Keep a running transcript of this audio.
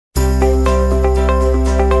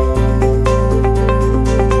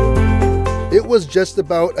was just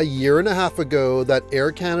about a year and a half ago that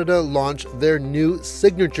Air Canada launched their new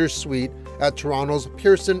Signature Suite at Toronto's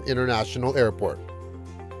Pearson International Airport.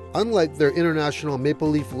 Unlike their International Maple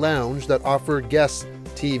Leaf Lounge that offer guests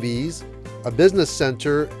TVs, a business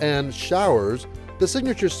center, and showers, the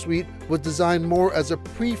Signature Suite was designed more as a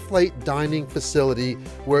pre-flight dining facility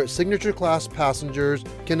where Signature class passengers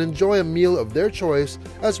can enjoy a meal of their choice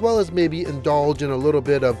as well as maybe indulge in a little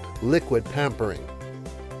bit of liquid pampering.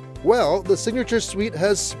 Well, the Signature Suite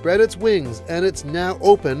has spread its wings and it's now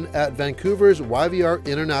open at Vancouver's YVR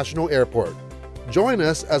International Airport. Join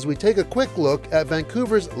us as we take a quick look at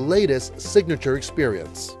Vancouver's latest Signature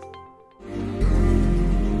experience.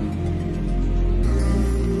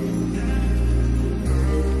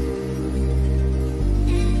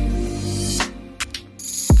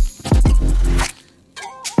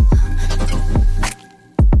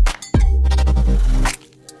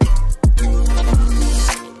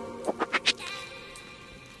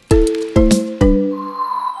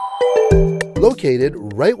 Located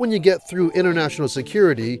right when you get through international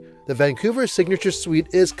security, the Vancouver Signature Suite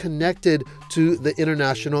is connected to the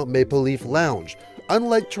International Maple Leaf Lounge,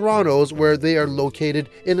 unlike Toronto's where they are located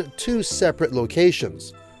in two separate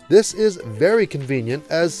locations. This is very convenient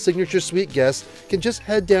as Signature Suite guests can just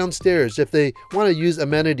head downstairs if they want to use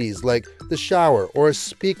amenities like the shower or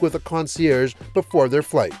speak with a concierge before their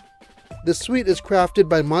flight. The suite is crafted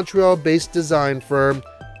by Montreal-based design firm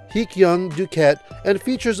Young Duquette and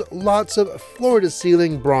features lots of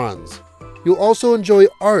floor-to-ceiling bronze. You'll also enjoy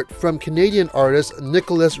art from Canadian artist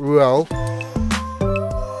Nicolas Ruel,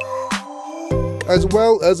 as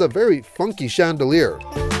well as a very funky chandelier.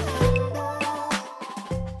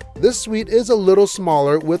 This suite is a little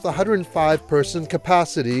smaller with 105-person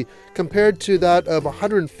capacity compared to that of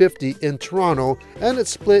 150 in Toronto, and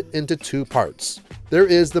it's split into two parts. There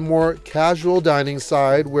is the more casual dining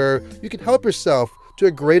side where you can help yourself to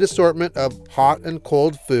a great assortment of hot and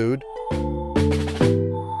cold food.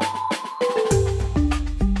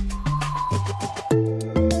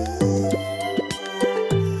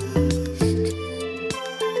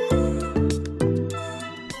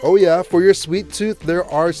 Oh yeah, for your sweet tooth, there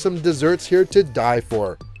are some desserts here to die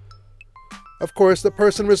for. Of course, the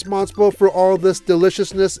person responsible for all this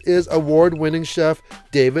deliciousness is award-winning chef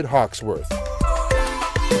David Hawksworth.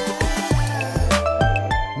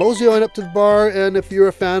 Mosey on up to the bar, and if you're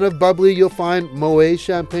a fan of bubbly, you'll find Moet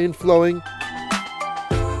champagne flowing.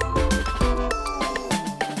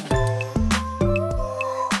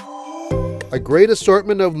 A great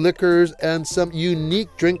assortment of liquors and some unique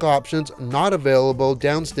drink options not available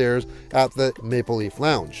downstairs at the Maple Leaf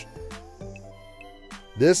Lounge.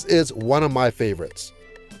 This is one of my favorites.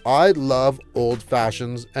 I love old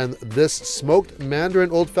fashions, and this smoked Mandarin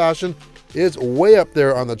old fashioned is way up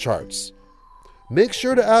there on the charts. Make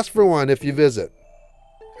sure to ask for one if you visit.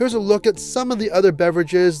 Here's a look at some of the other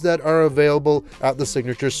beverages that are available at the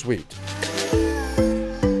Signature Suite.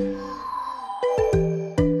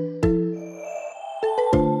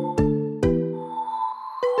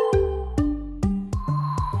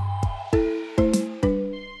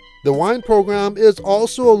 The wine program is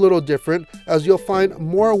also a little different as you'll find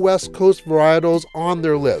more West Coast varietals on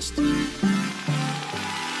their list.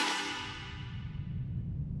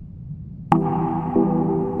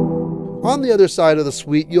 On the other side of the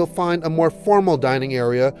suite, you'll find a more formal dining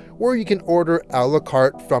area where you can order a la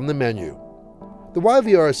carte from the menu. The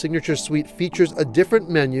YVR Signature Suite features a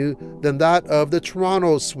different menu than that of the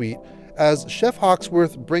Toronto Suite, as Chef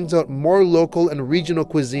Hawksworth brings out more local and regional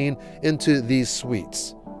cuisine into these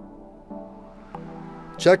suites.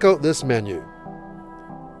 Check out this menu.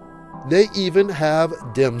 They even have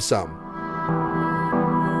dim sum.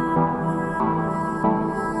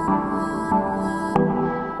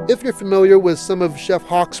 If you're familiar with some of Chef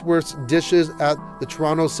Hawksworth's dishes at the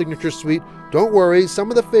Toronto Signature Suite, don't worry, some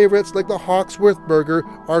of the favorites like the Hawksworth Burger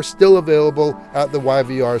are still available at the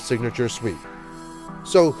YVR Signature Suite.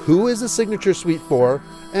 So who is the Signature Suite for,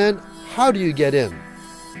 and how do you get in?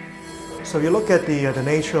 So if you look at the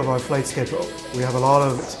nature of our flight schedule, we have a lot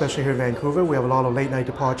of, especially here in Vancouver, we have a lot of late night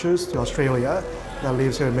departures to Australia that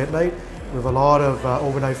leaves here at midnight. We have a lot of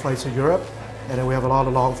overnight flights to Europe, and then we have a lot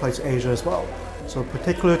of long flights to Asia as well. So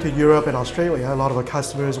particular to Europe and Australia, a lot of our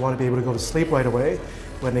customers want to be able to go to sleep right away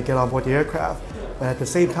when they get on board the aircraft. But at the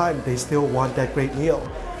same time, they still want that great meal.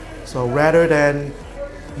 So rather than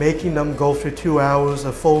making them go through 2 hours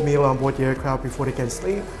of full meal on board the aircraft before they can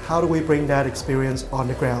sleep, how do we bring that experience on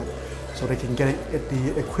the ground so they can get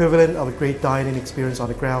the equivalent of a great dining experience on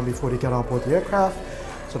the ground before they get on board the aircraft,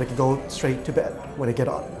 so they can go straight to bed when they get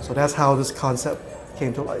on. So that's how this concept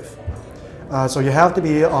came to life. So you have to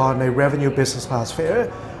be on a revenue business class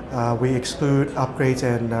fare. we exclude upgrades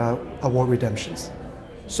and award redemptions.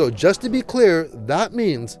 So just to be clear, that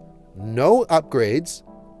means no upgrades,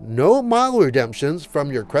 no mile redemptions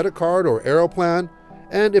from your credit card or Aeroplan,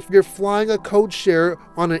 and if you're flying a code share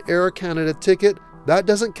on an Air Canada ticket, that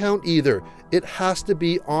doesn't count either. It has to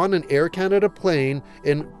be on an Air Canada plane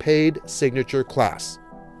in paid signature class.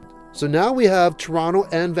 So now we have Toronto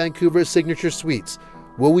and Vancouver signature suites.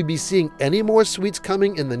 Will we be seeing any more suites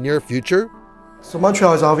coming in the near future? So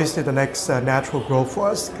Montreal is obviously the next natural growth for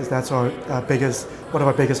us because that's our one of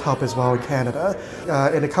our biggest hubs as well in Canada.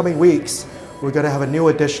 In the coming weeks, we're going to have a new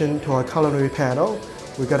addition to our culinary panel.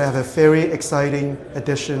 We're going to have a very exciting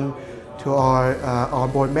addition to our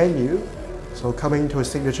onboard menu. So coming to a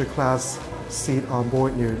signature class seat on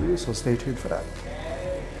board near you, so stay tuned for that.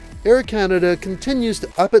 Air Canada continues to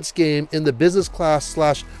up its game in the business class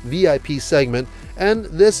 / VIP segment, and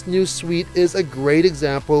this new suite is a great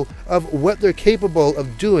example of what they're capable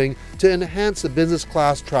of doing to enhance the business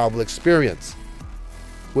class travel experience.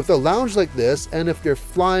 With a lounge like this, and if you're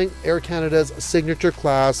flying Air Canada's signature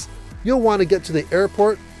class, you'll want to get to the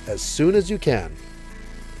airport as soon as you can.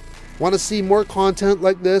 Want to see more content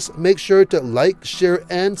like this? Make sure to like, share,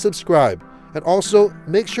 and subscribe. And also,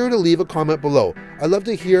 make sure to leave a comment below. I'd love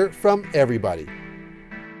to hear from everybody.